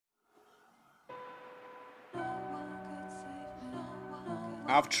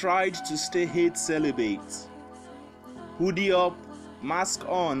I've tried to stay hate celibate. Hoodie up, mask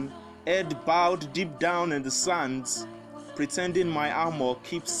on, head bowed deep down in the sands, pretending my armor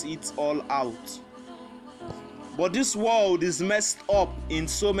keeps it all out. But this world is messed up in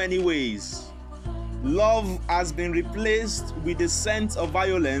so many ways. Love has been replaced with the scent of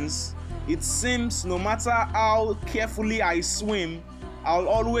violence. It seems no matter how carefully I swim, I'll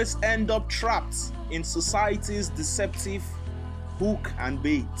always end up trapped in society's deceptive hook and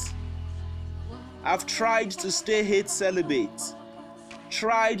bait. I've tried to stay hate celibate,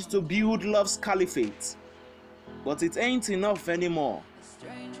 tried to build love's caliphate, but it ain't enough anymore.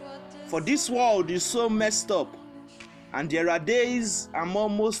 For this world is so messed up, and there are days I'm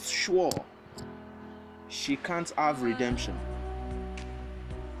almost sure she can't have redemption.